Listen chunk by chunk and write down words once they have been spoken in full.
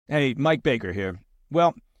Hey, Mike Baker here.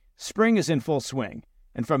 Well, spring is in full swing,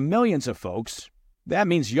 and for millions of folks, that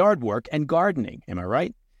means yard work and gardening, am I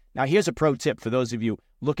right? Now here's a pro tip for those of you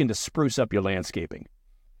looking to spruce up your landscaping.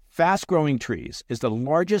 Fast Growing Trees is the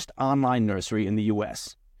largest online nursery in the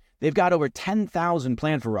U.S. They've got over 10,000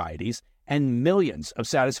 plant varieties and millions of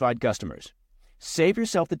satisfied customers. Save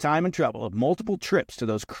yourself the time and trouble of multiple trips to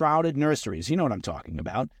those crowded nurseries. You know what I'm talking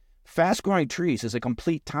about. Fast Growing Trees is a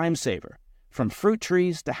complete time saver. From fruit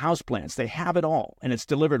trees to houseplants, they have it all, and it's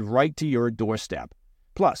delivered right to your doorstep.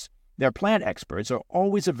 Plus, their plant experts are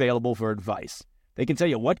always available for advice. They can tell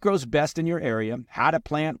you what grows best in your area, how to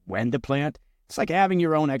plant, when to plant. It's like having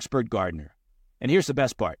your own expert gardener. And here's the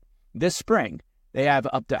best part. This spring, they have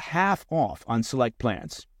up to half off on select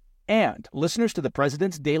plants. And listeners to the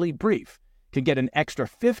President's Daily Brief can get an extra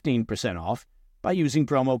 15% off by using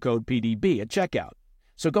promo code PDB at checkout.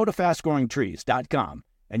 So go to fastgrowingtrees.com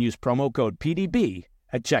and use promo code PDB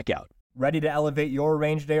at checkout. Ready to elevate your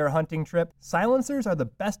range day or hunting trip? Silencers are the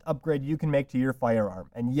best upgrade you can make to your firearm.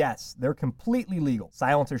 And yes, they're completely legal.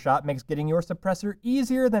 Silencer Shop makes getting your suppressor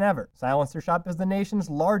easier than ever. Silencer Shop is the nation's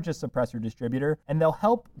largest suppressor distributor, and they'll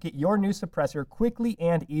help get your new suppressor quickly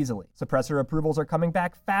and easily. Suppressor approvals are coming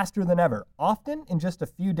back faster than ever, often in just a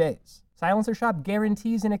few days. Silencer Shop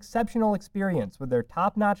guarantees an exceptional experience with their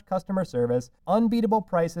top-notch customer service, unbeatable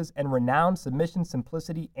prices, and renowned submission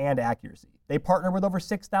simplicity and accuracy. They partner with over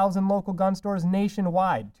 6,000 local gun stores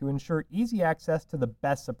nationwide to ensure easy access to the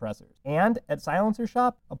best suppressors. And at Silencer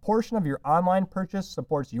Shop, a portion of your online purchase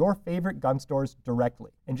supports your favorite gun stores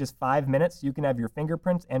directly. In just 5 minutes, you can have your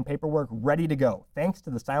fingerprints and paperwork ready to go, thanks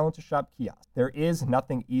to the Silencer Shop kiosk. There is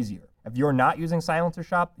nothing easier. If you're not using Silencer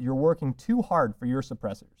Shop, you're working too hard for your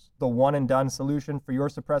suppressors. The one-and-done solution for your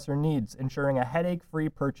suppressor needs, ensuring a headache-free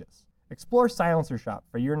purchase. Explore Silencer Shop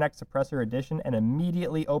for your next suppressor edition and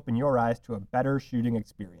immediately open your eyes to a better shooting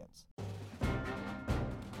experience.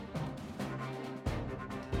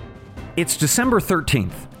 It's December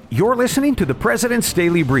 13th. You're listening to the President's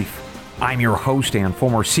Daily Brief. I'm your host and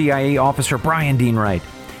former CIA officer Brian Dean Wright.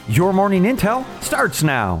 Your morning intel starts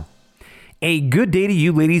now. A good day to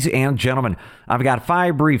you, ladies and gentlemen. I've got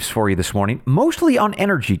 5 briefs for you this morning, mostly on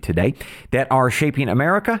energy today, that are shaping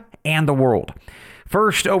America and the world.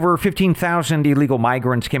 First, over 15,000 illegal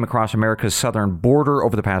migrants came across America's southern border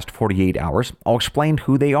over the past 48 hours. I'll explain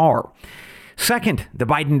who they are. Second, the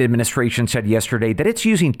Biden administration said yesterday that it's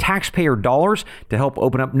using taxpayer dollars to help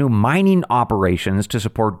open up new mining operations to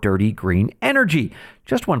support dirty green energy.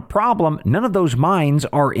 Just one problem, none of those mines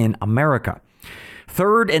are in America.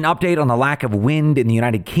 Third, an update on the lack of wind in the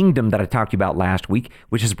United Kingdom that I talked to you about last week,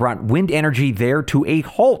 which has brought wind energy there to a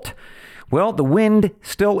halt. Well, the wind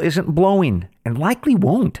still isn't blowing and likely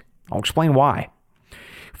won't. I'll explain why.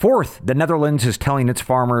 Fourth, the Netherlands is telling its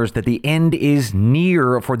farmers that the end is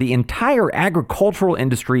near for the entire agricultural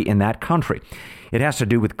industry in that country. It has to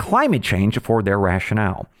do with climate change for their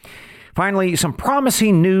rationale. Finally, some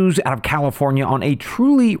promising news out of California on a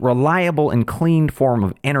truly reliable and clean form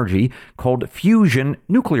of energy called fusion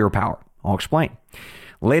nuclear power. I'll explain.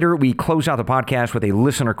 Later, we close out the podcast with a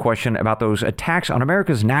listener question about those attacks on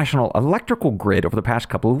America's national electrical grid over the past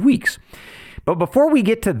couple of weeks. But before we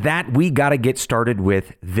get to that, we got to get started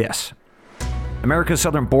with this. America's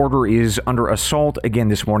southern border is under assault again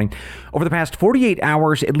this morning. Over the past 48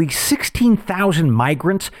 hours, at least 16,000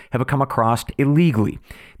 migrants have come across illegally.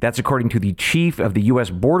 That's according to the chief of the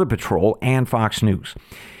U.S. Border Patrol and Fox News.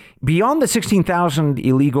 Beyond the 16,000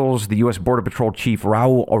 illegals, the U.S. Border Patrol Chief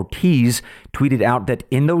Raul Ortiz tweeted out that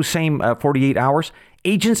in those same 48 hours,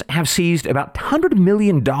 agents have seized about $100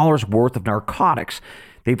 million worth of narcotics.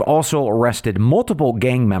 They've also arrested multiple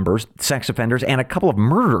gang members, sex offenders, and a couple of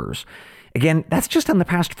murderers. Again, that's just in the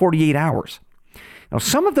past 48 hours. Now,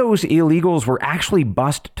 some of those illegals were actually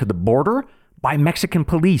bussed to the border by Mexican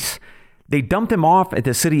police. They dumped them off at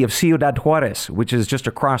the city of Ciudad Juarez, which is just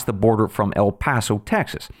across the border from El Paso,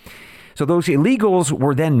 Texas. So those illegals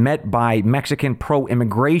were then met by Mexican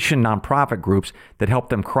pro-immigration nonprofit groups that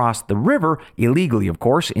helped them cross the river, illegally, of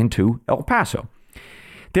course, into El Paso.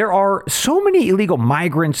 There are so many illegal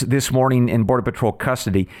migrants this morning in Border Patrol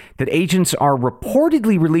custody that agents are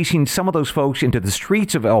reportedly releasing some of those folks into the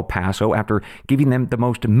streets of El Paso after giving them the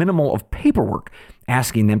most minimal of paperwork,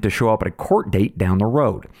 asking them to show up at a court date down the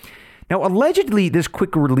road. Now, allegedly, this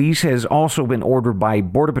quick release has also been ordered by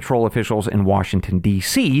Border Patrol officials in Washington,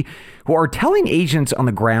 D.C., who are telling agents on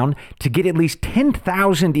the ground to get at least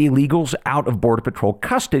 10,000 illegals out of Border Patrol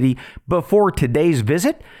custody before today's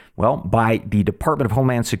visit, well, by the Department of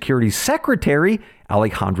Homeland Security Secretary,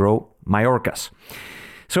 Alejandro Mayorkas.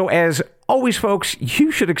 So as always, folks, you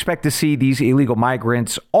should expect to see these illegal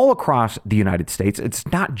migrants all across the United States. It's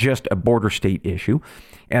not just a border state issue.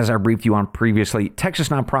 As I briefed you on previously, Texas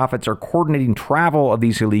nonprofits are coordinating travel of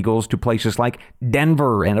these illegals to places like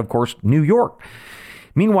Denver and, of course, New York.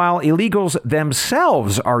 Meanwhile, illegals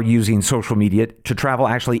themselves are using social media to travel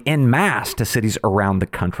actually en masse to cities around the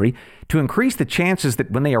country to increase the chances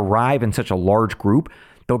that when they arrive in such a large group,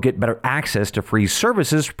 they'll get better access to free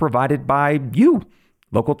services provided by you,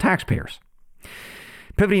 local taxpayers.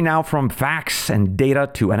 Pivoting now from facts and data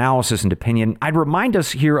to analysis and opinion, I'd remind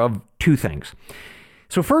us here of two things.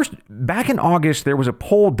 So first, back in August, there was a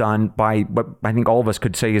poll done by what I think all of us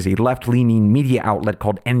could say is a left-leaning media outlet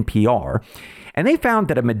called NPR. And they found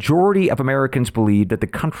that a majority of Americans believed that the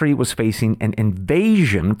country was facing an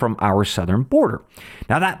invasion from our southern border.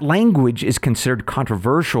 Now, that language is considered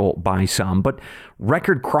controversial by some, but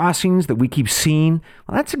record crossings that we keep seeing,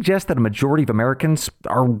 well, that suggests that a majority of Americans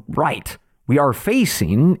are right. We are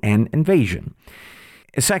facing an invasion.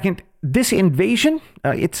 Second, this invasion,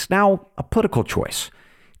 it's now a political choice.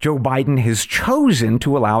 Joe Biden has chosen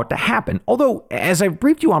to allow it to happen. Although, as I've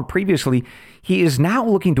briefed you on previously, he is now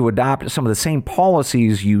looking to adopt some of the same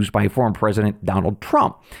policies used by former President Donald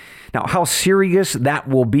Trump. Now, how serious that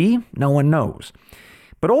will be, no one knows.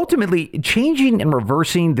 But ultimately, changing and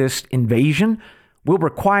reversing this invasion will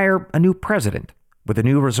require a new president with a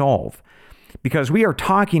new resolve. Because we are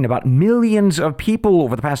talking about millions of people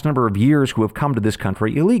over the past number of years who have come to this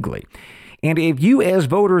country illegally. And if you as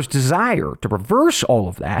voters desire to reverse all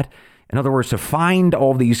of that, in other words, to find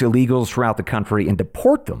all these illegals throughout the country and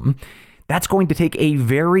deport them, that's going to take a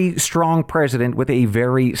very strong president with a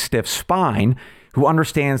very stiff spine who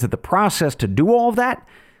understands that the process to do all of that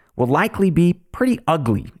will likely be pretty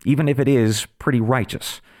ugly, even if it is pretty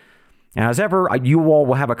righteous. Now, as ever, you all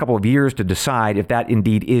will have a couple of years to decide if that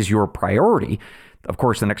indeed is your priority. Of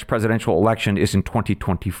course, the next presidential election is in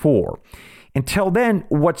 2024. Until then,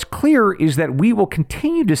 what's clear is that we will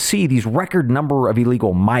continue to see these record number of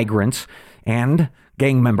illegal migrants and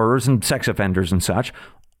gang members and sex offenders and such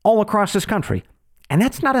all across this country. And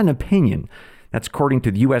that's not an opinion. That's according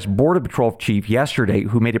to the U.S. Border Patrol chief yesterday,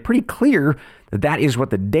 who made it pretty clear that that is what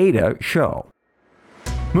the data show.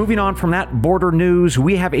 Moving on from that border news,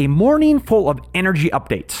 we have a morning full of energy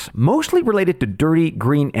updates, mostly related to dirty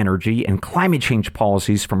green energy and climate change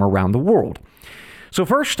policies from around the world. So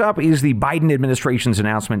first up is the Biden administration's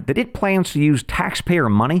announcement that it plans to use taxpayer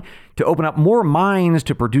money to open up more mines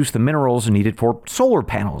to produce the minerals needed for solar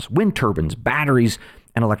panels, wind turbines, batteries,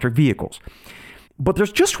 and electric vehicles. But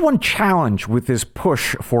there's just one challenge with this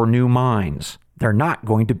push for new mines. They're not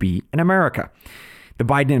going to be in America. The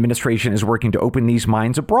Biden administration is working to open these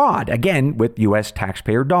mines abroad, again, with U.S.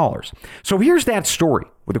 taxpayer dollars. So here's that story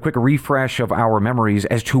with a quick refresh of our memories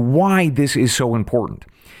as to why this is so important.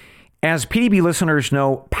 As PDB listeners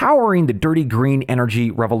know, powering the dirty green energy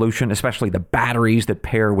revolution, especially the batteries that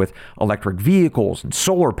pair with electric vehicles and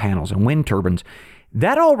solar panels and wind turbines,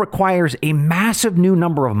 that all requires a massive new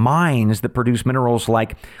number of mines that produce minerals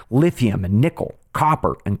like lithium and nickel,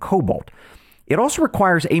 copper and cobalt. It also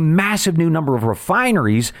requires a massive new number of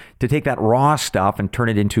refineries to take that raw stuff and turn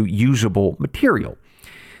it into usable material.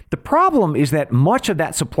 The problem is that much of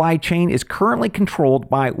that supply chain is currently controlled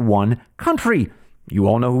by one country. You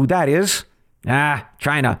all know who that is.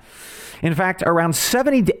 China. In fact, around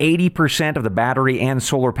 70 to 80% of the battery and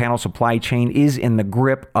solar panel supply chain is in the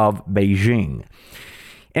grip of Beijing.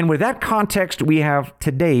 And with that context, we have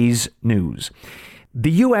today's news.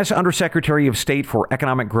 The U.S. Undersecretary of State for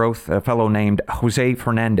Economic Growth, a fellow named Jose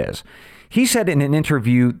Fernandez, he said in an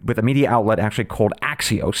interview with a media outlet actually called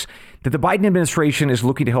Axios that the Biden administration is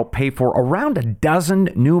looking to help pay for around a dozen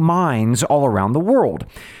new mines all around the world,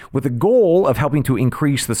 with the goal of helping to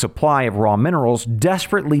increase the supply of raw minerals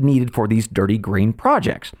desperately needed for these dirty green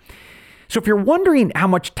projects. So if you're wondering how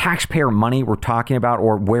much taxpayer money we're talking about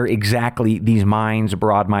or where exactly these mines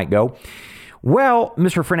abroad might go, well,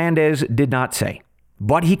 Mr. Fernandez did not say,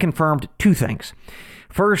 but he confirmed two things.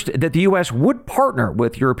 First, that the U.S. would partner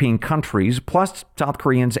with European countries, plus South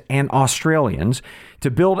Koreans and Australians,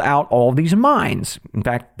 to build out all these mines. In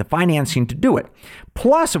fact, the financing to do it.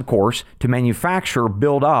 Plus, of course, to manufacture,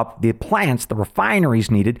 build up the plants, the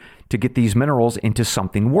refineries needed to get these minerals into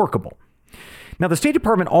something workable. Now, the State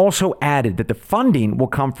Department also added that the funding will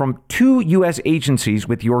come from two U.S. agencies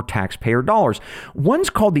with your taxpayer dollars. One's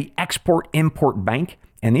called the Export-Import Bank,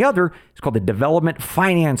 and the other is called the Development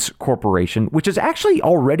Finance Corporation, which is actually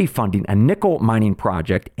already funding a nickel mining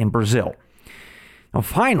project in Brazil. Now,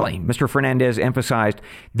 finally, Mr. Fernandez emphasized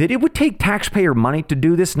that it would take taxpayer money to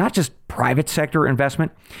do this, not just private sector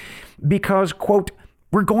investment, because, quote,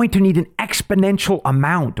 We're going to need an exponential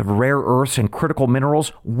amount of rare earths and critical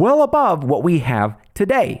minerals well above what we have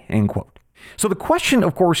today, end quote. So the question,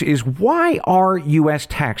 of course, is why are U.S.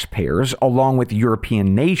 taxpayers, along with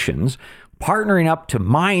European nations, partnering up to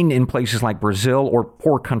mine in places like Brazil or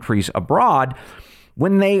poor countries abroad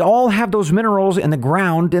when they all have those minerals in the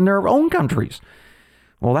ground in their own countries?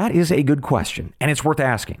 Well, that is a good question, and it's worth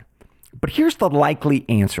asking. But here's the likely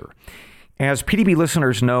answer. As PDB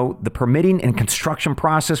listeners know, the permitting and construction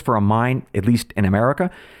process for a mine, at least in America,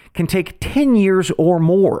 can take 10 years or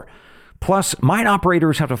more. Plus, mine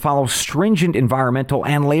operators have to follow stringent environmental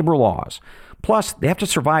and labor laws. Plus, they have to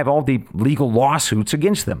survive all the legal lawsuits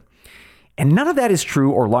against them. And none of that is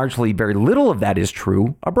true, or largely very little of that is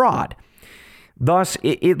true, abroad. Thus,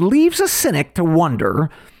 it leaves a cynic to wonder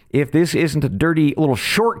if this isn't a dirty little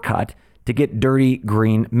shortcut to get dirty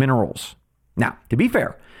green minerals. Now, to be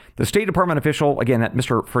fair, the State Department official, again, that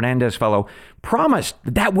Mr. Fernandez fellow, promised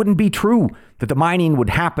that wouldn't be true, that the mining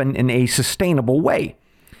would happen in a sustainable way.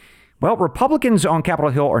 Well, Republicans on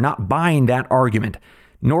Capitol Hill are not buying that argument,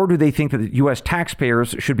 nor do they think that U.S.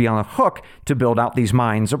 taxpayers should be on the hook to build out these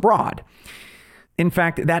mines abroad. In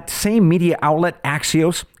fact, that same media outlet,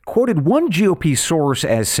 Axios, quoted one GOP source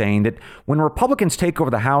as saying that when Republicans take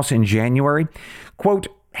over the House in January, quote,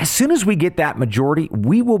 as soon as we get that majority,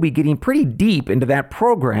 we will be getting pretty deep into that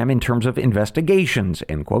program in terms of investigations,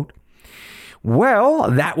 end quote. Well,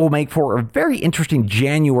 that will make for a very interesting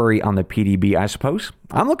January on the PDB, I suppose.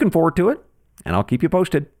 I'm looking forward to it, and I'll keep you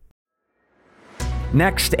posted.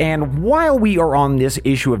 Next, and while we are on this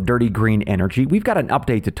issue of dirty green energy, we've got an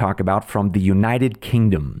update to talk about from the United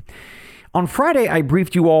Kingdom. On Friday, I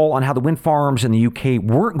briefed you all on how the wind farms in the UK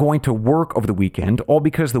weren't going to work over the weekend, all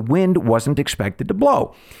because the wind wasn't expected to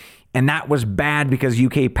blow. And that was bad because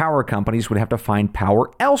UK power companies would have to find power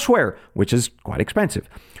elsewhere, which is quite expensive.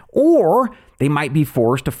 Or they might be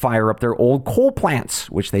forced to fire up their old coal plants,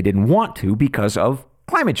 which they didn't want to because of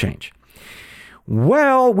climate change.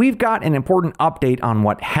 Well, we've got an important update on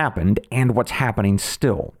what happened and what's happening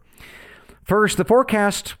still. First, the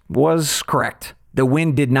forecast was correct. The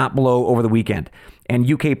wind did not blow over the weekend,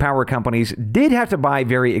 and UK power companies did have to buy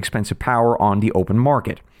very expensive power on the open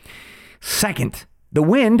market. Second, the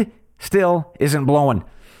wind still isn't blowing.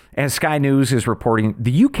 As Sky News is reporting,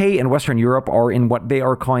 the UK and Western Europe are in what they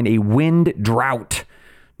are calling a wind drought.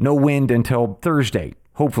 No wind until Thursday,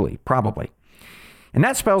 hopefully, probably. And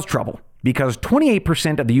that spells trouble, because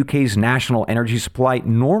 28% of the UK's national energy supply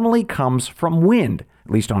normally comes from wind,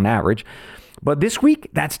 at least on average. But this week,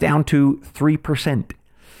 that's down to 3%.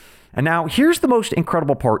 And now, here's the most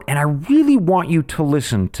incredible part, and I really want you to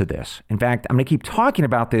listen to this. In fact, I'm going to keep talking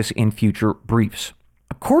about this in future briefs.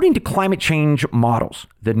 According to climate change models,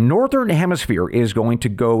 the Northern Hemisphere is going to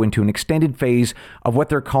go into an extended phase of what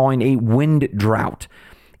they're calling a wind drought.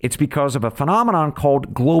 It's because of a phenomenon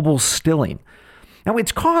called global stilling. Now,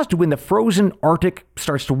 it's caused when the frozen Arctic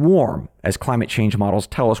starts to warm, as climate change models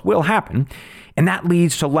tell us will happen, and that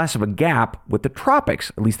leads to less of a gap with the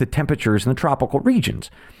tropics, at least the temperatures in the tropical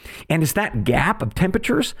regions. And it's that gap of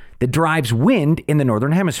temperatures that drives wind in the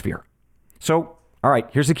Northern Hemisphere. So, all right,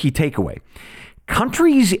 here's the key takeaway.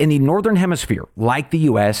 Countries in the Northern Hemisphere, like the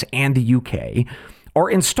US and the UK, are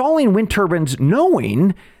installing wind turbines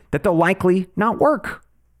knowing that they'll likely not work.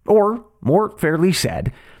 Or, more fairly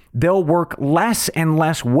said, they'll work less and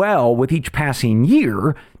less well with each passing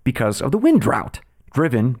year because of the wind drought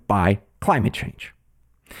driven by climate change.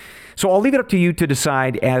 So I'll leave it up to you to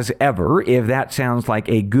decide, as ever, if that sounds like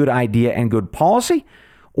a good idea and good policy,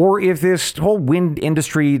 or if this whole wind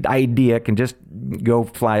industry idea can just go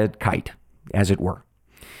fly a kite, as it were.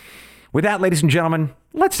 With that, ladies and gentlemen,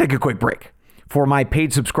 let's take a quick break. For my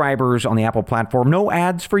paid subscribers on the Apple platform, no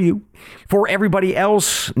ads for you. For everybody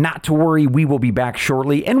else, not to worry, we will be back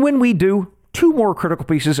shortly. And when we do, 2 more critical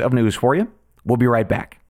pieces of news for you. We'll be right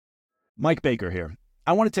back. Mike Baker here.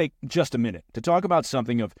 I want to take just a minute to talk about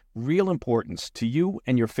something of real importance to you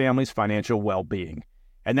and your family's financial well-being,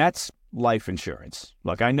 and that's life insurance.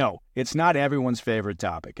 Look, I know it's not everyone's favorite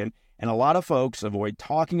topic, and a lot of folks avoid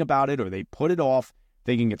talking about it, or they put it off,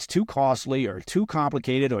 thinking it's too costly or too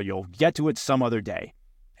complicated, or you'll get to it some other day.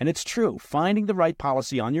 And it's true, finding the right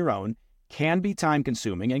policy on your own can be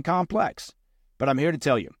time-consuming and complex. But I'm here to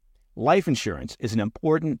tell you, life insurance is an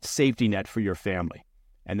important safety net for your family.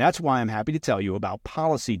 And that's why I'm happy to tell you about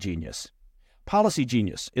Policy Genius. Policy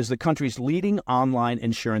Genius is the country's leading online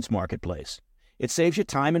insurance marketplace. It saves you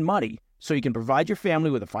time and money so you can provide your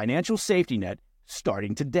family with a financial safety net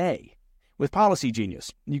starting today. With Policy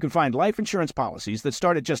Genius, you can find life insurance policies that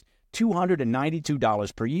start at just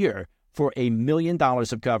 $292 per year for $1 million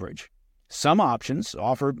of coverage. Some options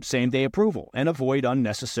offer same-day approval and avoid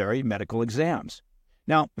unnecessary medical exams.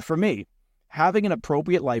 Now, for me, having an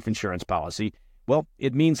appropriate life insurance policy, well,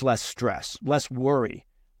 it means less stress, less worry.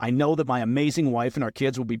 I know that my amazing wife and our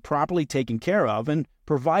kids will be properly taken care of and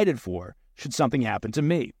provided for should something happen to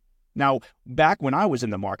me. Now, back when I was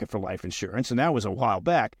in the market for life insurance, and that was a while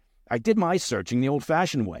back, I did my searching the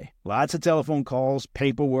old-fashioned way. Lots of telephone calls,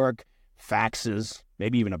 paperwork, faxes,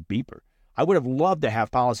 maybe even a beeper. I would have loved to have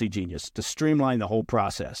Policy Genius to streamline the whole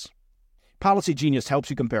process. Policy Genius helps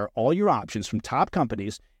you compare all your options from top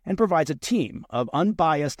companies and provides a team of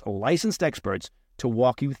unbiased, licensed experts to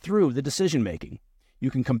walk you through the decision-making. You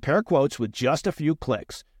can compare quotes with just a few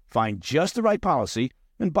clicks, find just the right policy,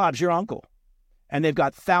 and Bob's your uncle. And they've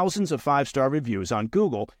got thousands of 5-star reviews on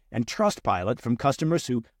Google and Trustpilot from customers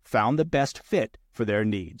who found the best fit for their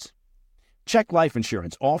needs. Check life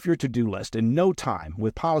insurance off your to-do list in no time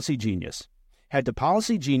with Policy Genius. Head to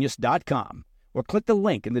policygenius.com or click the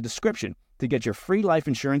link in the description to get your free life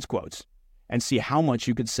insurance quotes and see how much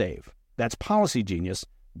you could save. That's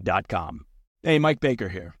policygenius.com. Hey, Mike Baker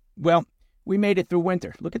here. Well, we made it through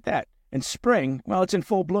winter. Look at that. And spring, well, it's in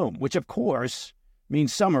full bloom, which of course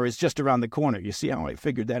means summer is just around the corner. You see how I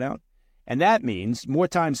figured that out? And that means more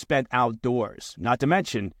time spent outdoors. Not to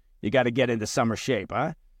mention, you got to get into summer shape,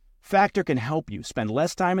 huh? Factor can help you spend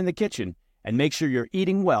less time in the kitchen and make sure you're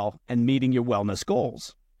eating well and meeting your wellness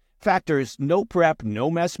goals. Factor's no prep,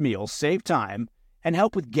 no mess meals save time and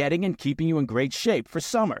help with getting and keeping you in great shape for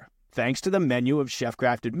summer, thanks to the menu of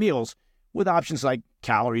chef-crafted meals with options like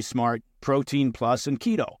Calorie Smart, Protein Plus, and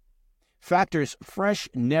Keto. Factor's fresh,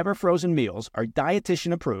 never-frozen meals are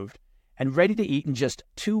dietitian approved and ready to eat in just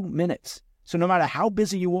 2 minutes. So no matter how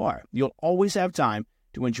busy you are, you'll always have time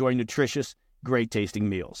to enjoy nutritious, great-tasting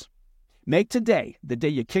meals. Make today the day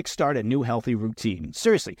you kickstart a new healthy routine.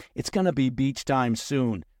 Seriously, it's going to be beach time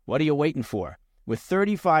soon. What are you waiting for? With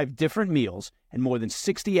 35 different meals and more than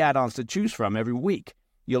 60 add-ons to choose from every week,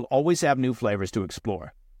 you'll always have new flavors to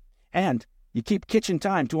explore. And you keep kitchen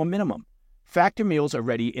time to a minimum. Factor meals are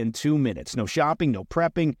ready in 2 minutes. No shopping, no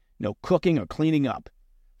prepping, no cooking or cleaning up.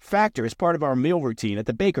 Factor is part of our meal routine at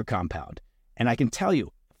the Baker compound. And I can tell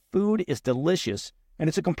you, food is delicious and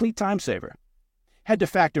it's a complete time saver. Head to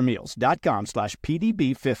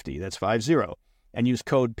factormeals.com/PDB50, that's 50, and use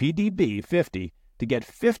code PDB50 to get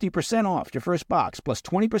 50% off your first box plus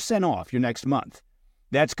 20% off your next month.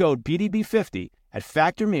 That's code PDB50 at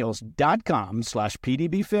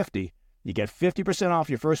factormeals.com/PDB50. You get 50%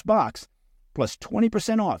 off your first box plus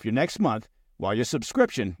 20% off your next month while your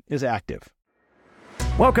subscription is active.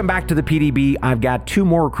 Welcome back to the PDB. I've got 2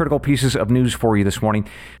 more critical pieces of news for you this morning.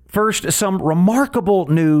 First, some remarkable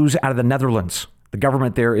news out of the Netherlands. The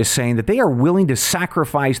government there is saying that they are willing to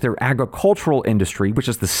sacrifice their agricultural industry, which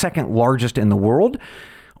is the second largest in the world,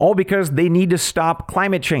 all because they need to stop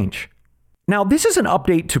climate change. Now, this is an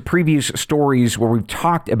update to previous stories where we've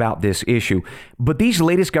talked about this issue, but these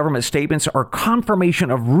latest government statements are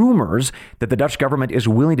confirmation of rumors that the Dutch government is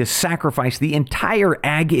willing to sacrifice the entire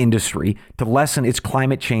ag industry to lessen its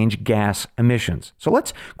climate change gas emissions. So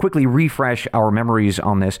let's quickly refresh our memories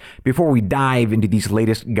on this before we dive into these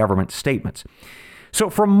latest government statements. So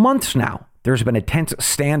for months now, there's been a tense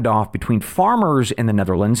standoff between farmers in the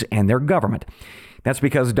Netherlands and their government. That's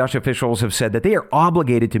because Dutch officials have said that they are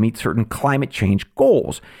obligated to meet certain climate change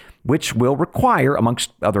goals, which will require,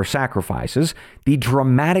 amongst other sacrifices, the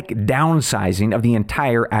dramatic downsizing of the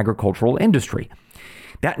entire agricultural industry.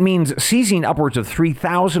 That means seizing upwards of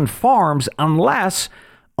 3,000 farms unless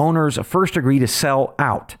owners first agree to sell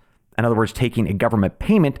out. In other words, taking a government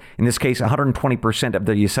payment, in this case, 120% of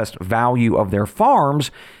the assessed value of their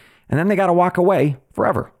farms, and then they got to walk away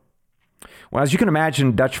forever. Well, as you can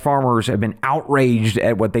imagine, Dutch farmers have been outraged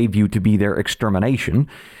at what they view to be their extermination.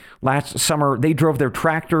 Last summer, they drove their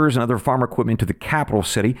tractors and other farm equipment to the capital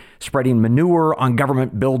city, spreading manure on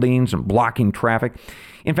government buildings and blocking traffic.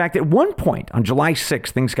 In fact, at one point on July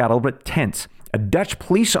 6th, things got a little bit tense. A Dutch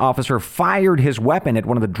police officer fired his weapon at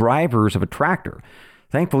one of the drivers of a tractor.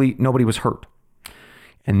 Thankfully, nobody was hurt.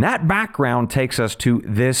 And that background takes us to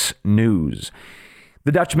this news.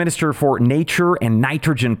 The Dutch Minister for Nature and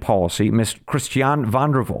Nitrogen Policy, Ms. Christiane van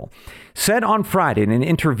der Wal, said on Friday in an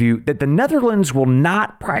interview that the Netherlands will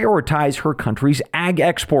not prioritize her country's ag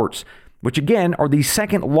exports, which again are the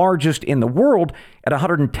second largest in the world at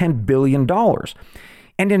 $110 billion.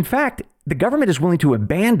 And in fact, the government is willing to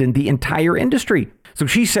abandon the entire industry. So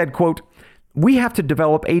she said, quote, "We have to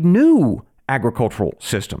develop a new agricultural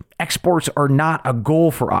system. Exports are not a goal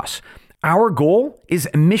for us. Our goal is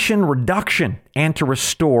emission reduction and to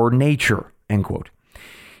restore nature," end quote.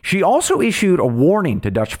 She also issued a warning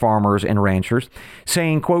to Dutch farmers and ranchers,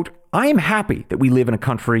 saying, quote, "I am happy that we live in a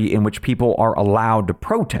country in which people are allowed to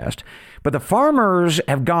protest, but the farmers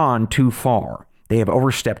have gone too far. They have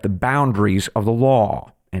overstepped the boundaries of the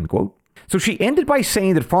law," end quote. So she ended by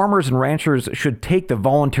saying that farmers and ranchers should take the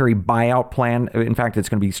voluntary buyout plan. In fact, it's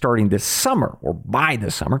going to be starting this summer or by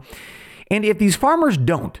this summer. And if these farmers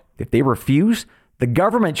don't, if they refuse, the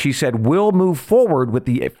government, she said, will move forward with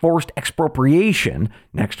the forced expropriation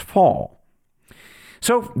next fall.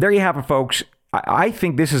 So there you have it, folks. I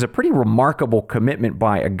think this is a pretty remarkable commitment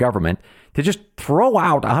by a government to just throw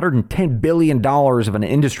out $110 billion of an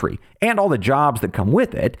industry and all the jobs that come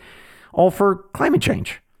with it, all for climate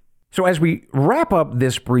change. So as we wrap up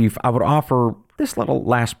this brief, I would offer this little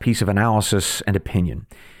last piece of analysis and opinion.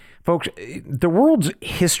 Folks, the world's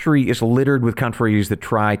history is littered with countries that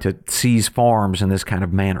try to seize farms in this kind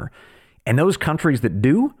of manner. And those countries that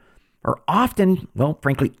do are often, well,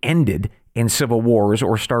 frankly, ended in civil wars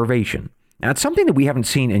or starvation. Now, it's something that we haven't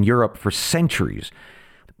seen in Europe for centuries,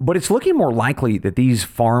 but it's looking more likely that these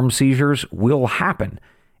farm seizures will happen,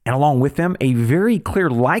 and along with them, a very clear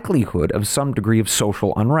likelihood of some degree of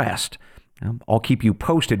social unrest. I'll keep you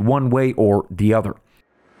posted one way or the other.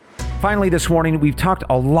 Finally, this morning, we've talked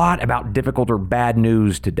a lot about difficult or bad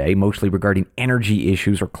news today, mostly regarding energy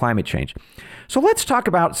issues or climate change. So let's talk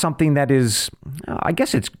about something that is, I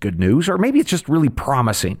guess it's good news, or maybe it's just really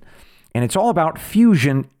promising. And it's all about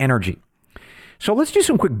fusion energy. So let's do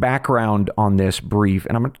some quick background on this brief,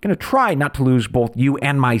 and I'm going to try not to lose both you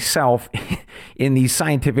and myself in the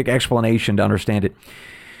scientific explanation to understand it.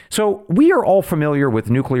 So we are all familiar with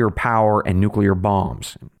nuclear power and nuclear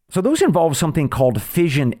bombs. So those involve something called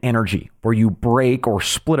fission energy, where you break or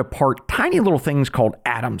split apart tiny little things called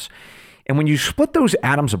atoms. And when you split those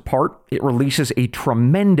atoms apart, it releases a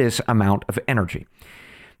tremendous amount of energy.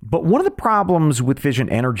 But one of the problems with fission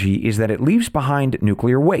energy is that it leaves behind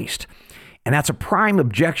nuclear waste. And that's a prime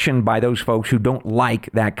objection by those folks who don't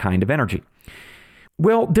like that kind of energy.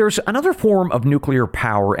 Well, there's another form of nuclear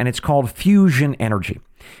power, and it's called fusion energy.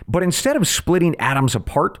 But instead of splitting atoms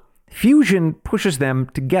apart, fusion pushes them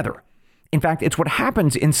together. In fact, it's what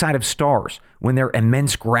happens inside of stars when their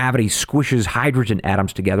immense gravity squishes hydrogen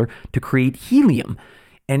atoms together to create helium.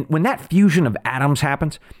 And when that fusion of atoms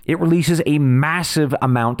happens, it releases a massive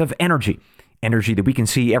amount of energy that we can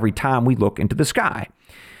see every time we look into the sky.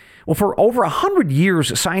 Well, for over 100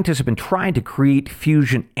 years, scientists have been trying to create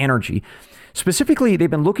fusion energy. Specifically, they've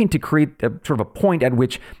been looking to create a sort of a point at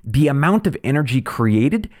which the amount of energy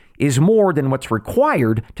created is more than what's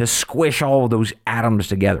required to squish all of those atoms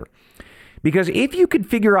together. Because if you could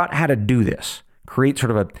figure out how to do this, create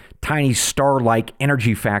sort of a tiny star-like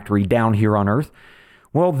energy factory down here on Earth,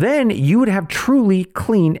 well, then you would have truly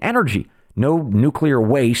clean energy. No nuclear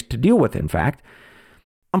waste to deal with, in fact.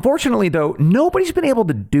 Unfortunately, though, nobody's been able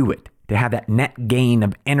to do it, to have that net gain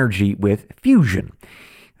of energy with fusion.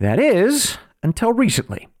 That is, until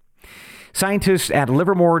recently. Scientists at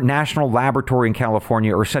Livermore National Laboratory in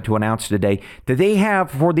California are set to announce today that they have,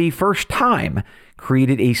 for the first time,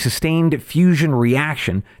 created a sustained fusion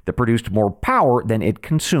reaction that produced more power than it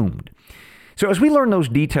consumed. So as we learn those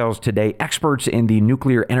details today, experts in the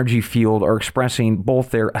nuclear energy field are expressing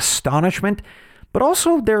both their astonishment, but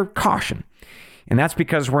also their caution. And that's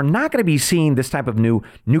because we're not going to be seeing this type of new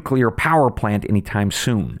nuclear power plant anytime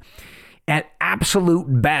soon. At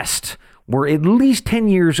absolute best, we're at least 10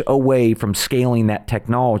 years away from scaling that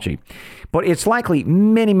technology, but it's likely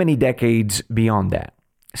many, many decades beyond that.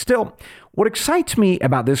 Still, what excites me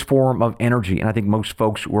about this form of energy, and I think most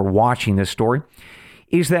folks who are watching this story,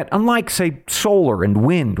 is that unlike, say, solar and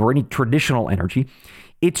wind or any traditional energy,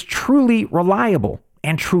 it's truly reliable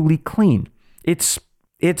and truly clean. It's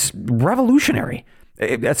revolutionary.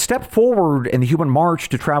 A step forward in the human march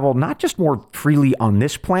to travel not just more freely on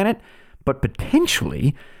this planet, but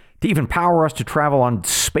potentially to even power us to travel on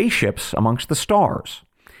spaceships amongst the stars.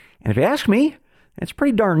 And if you ask me, it's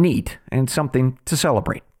pretty darn neat and something to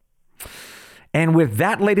celebrate. And with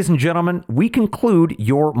that, ladies and gentlemen, we conclude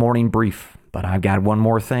your morning brief. But I've got one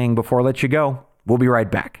more thing before I let you go. We'll be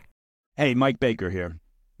right back. Hey, Mike Baker here.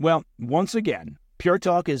 Well, once again, Pure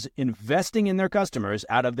Talk is investing in their customers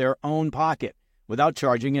out of their own pocket without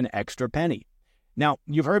charging an extra penny. Now,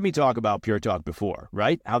 you've heard me talk about Pure Talk before,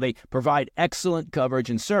 right? How they provide excellent coverage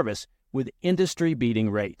and service with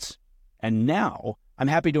industry-beating rates. And now, I'm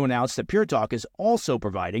happy to announce that Pure Talk is also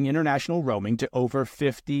providing international roaming to over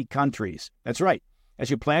 50 countries. That's right. As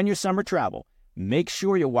you plan your summer travel, make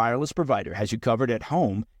sure your wireless provider has you covered at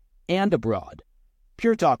home and abroad.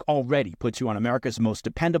 Pure Talk already puts you on America's most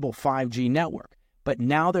dependable 5G network, but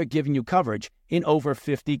now they're giving you coverage in over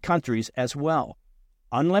 50 countries as well.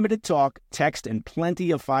 Unlimited talk, text, and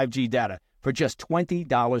plenty of 5G data for just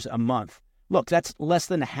 $20 a month. Look, that's less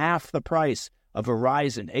than half the price of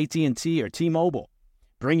Verizon, AT&T, or T-Mobile.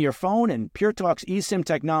 Bring your phone, and Pure Talk's eSIM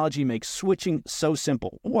technology makes switching so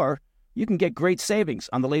simple. Or you can get great savings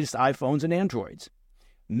on the latest iPhones and Androids.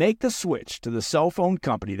 Make the switch to the cell phone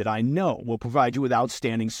company that I know will provide you with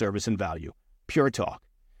outstanding service and value. Pure Talk.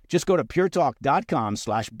 Just go to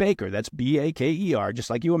puretalk.com/Baker, that's Baker, just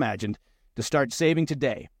like you imagined, to start saving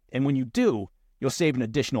today. And when you do, you'll save an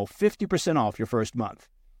additional 50% off your first month.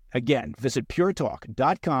 Again, visit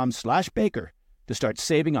puretalk.com/Baker to start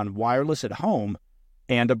saving on wireless at home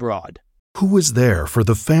and abroad. Who is there for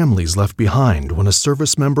the families left behind when a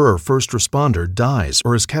service member or first responder dies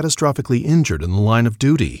or is catastrophically injured in the line of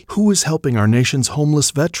duty? Who is helping our nation's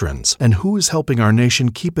homeless veterans? And who is helping our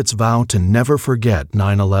nation keep its vow to never forget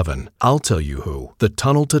 9/11? I'll tell you who. The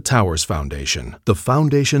Tunnel to Towers Foundation. The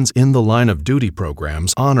foundation's In the Line of Duty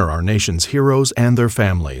programs honor our nation's heroes and their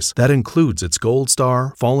families. That includes its Gold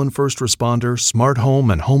Star, Fallen First Responder, Smart Home,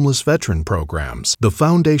 and Homeless Veteran programs. The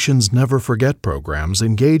foundation's Never Forget programs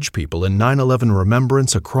engage people in 9/11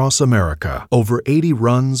 remembrance across America. Over 80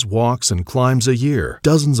 runs, walks, and climbs a year,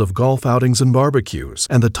 dozens of golf outings and barbecues,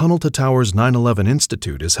 and the Tunnel to Towers 9/11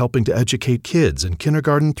 Institute is helping to educate kids in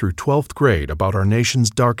kindergarten through 12th grade about our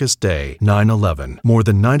nation's darkest day, 9/11. More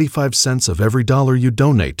than 95 cents of every dollar you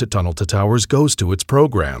donate to Tunnel to Towers goes to its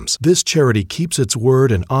programs. This charity keeps its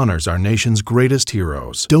word and honors our nation's greatest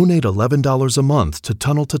heroes. Donate $11 a month to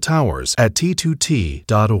Tunnel to Towers at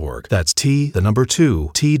T2T.org. That's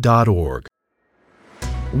T2T.org.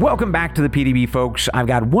 Welcome back to the PDB, folks. I've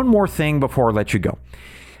got one more thing before I let you go.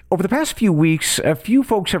 Over the past few weeks, a few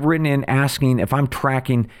folks have written in asking if I'm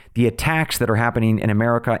tracking the attacks that are happening in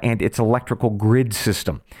America and its electrical grid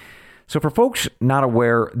system. So for folks not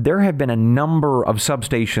aware, there have been a number of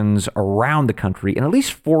substations around the country in at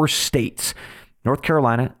least 4 states: North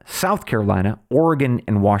Carolina, South Carolina, Oregon,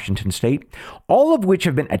 and Washington State, all of which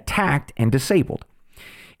have been attacked and disabled.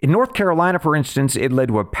 In North Carolina, for instance, it led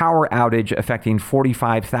to a power outage affecting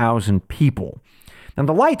 45,000 people. Now,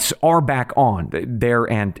 the lights are back on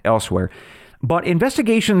there and elsewhere, but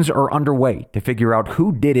investigations are underway to figure out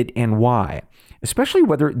who did it and why, especially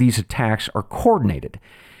whether these attacks are coordinated.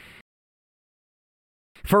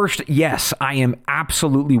 First, yes, I am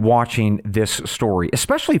absolutely watching this story,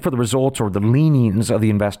 especially for the results or the leanings of the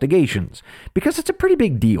investigations, because it's a pretty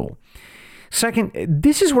big deal. Second,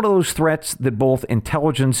 this is one of those threats that both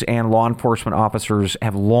intelligence and law enforcement officers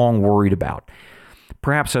have long worried about.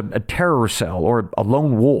 Perhaps a terror cell or a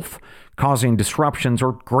lone wolf causing disruptions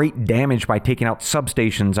or great damage by taking out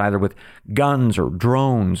substations either with guns or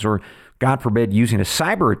drones or, God forbid, using a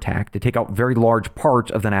cyber attack to take out very large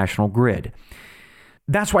parts of the national grid.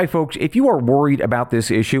 That's why, folks, if you are worried about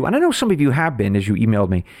this issue, and I know some of you have been as you emailed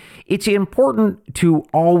me, it's important to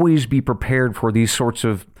always be prepared for these sorts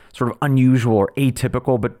of unusual or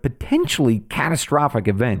atypical, but potentially catastrophic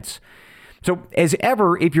events. So as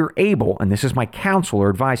ever, if you're able, and this is my counsel or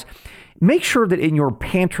advice, make sure that in your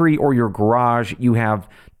pantry or your garage, you have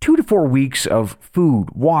 2 to 4 weeks of food,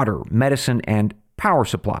 water, medicine, and power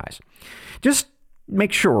supplies. Just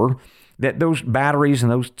make sure that those batteries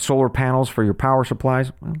and those solar panels for your power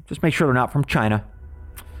supplies, well, just make sure they're not from China.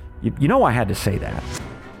 You know I had to say that.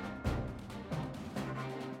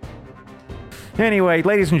 Anyway,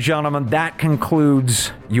 ladies and gentlemen, that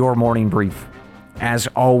concludes your morning brief. As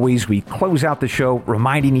always, we close out the show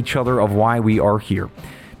reminding each other of why we are here,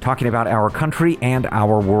 talking about our country and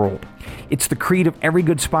our world. It's the creed of every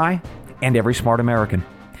good spy and every smart American.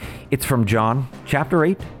 It's from John chapter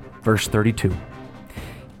 8, verse 32.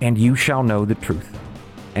 And you shall know the truth,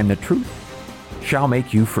 and the truth shall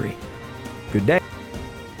make you free. Good day.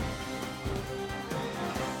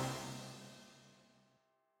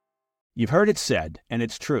 You've heard it said, and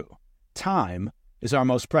it's true. Time is our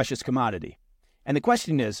most precious commodity. And the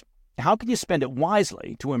question is, how can you spend it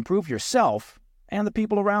wisely to improve yourself and the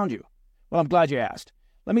people around you? Well, I'm glad you asked.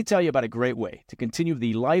 Let me tell you about a great way to continue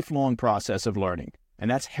the lifelong process of learning,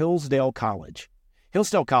 and that's Hillsdale College.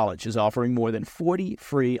 Hillsdale College is offering more than 40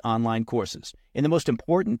 free online courses in the most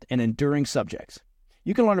important and enduring subjects.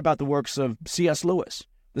 You can learn about the works of C.S. Lewis,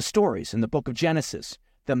 the stories in the book of Genesis,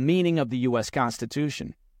 the meaning of the U.S.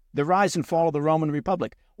 Constitution, the rise and fall of the Roman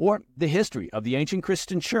Republic, or the history of the ancient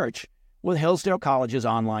Christian church with Hillsdale College's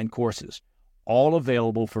online courses, all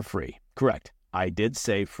available for free. Correct, I did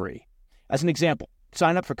say free. As an example,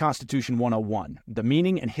 sign up for Constitution 101, the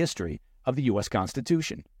meaning and history of the U.S.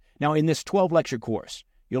 Constitution. Now, in this 12-lecture course,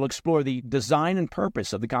 you'll explore the design and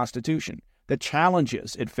purpose of the Constitution, the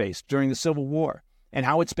challenges it faced during the Civil War, and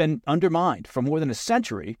how it's been undermined for more than a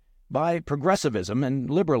century by progressivism and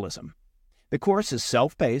liberalism. The course is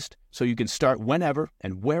self-paced, so you can start whenever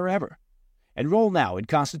and wherever. Enroll now in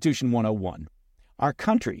Constitution 101. Our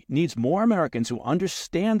country needs more Americans who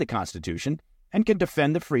understand the Constitution and can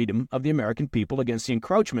defend the freedom of the American people against the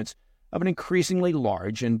encroachments of an increasingly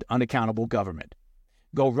large and unaccountable government.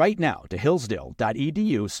 Go right now to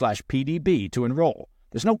hillsdale.edu/PDB to enroll.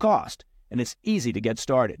 There's no cost, and it's easy to get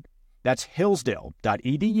started. That's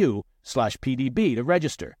hillsdale.edu/PDB to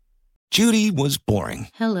register. Judy was boring.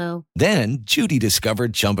 Hello. Then Judy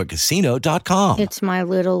discovered ChumbaCasino.com. It's my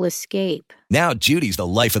little escape. Now Judy's the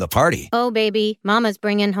life of the party. Oh, baby, mama's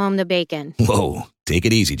bringing home the bacon. Whoa, take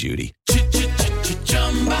it easy, Judy.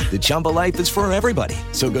 The Chumba life is for everybody.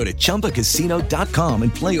 So go to ChumbaCasino.com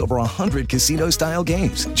and play over 100 casino-style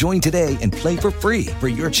games. Join today and play for free for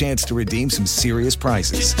your chance to redeem some serious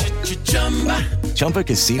prizes.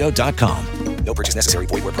 ChumbaCasino.com. No purchase necessary.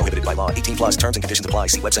 Void where prohibited by law. 18+ terms and conditions apply.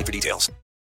 See website for details.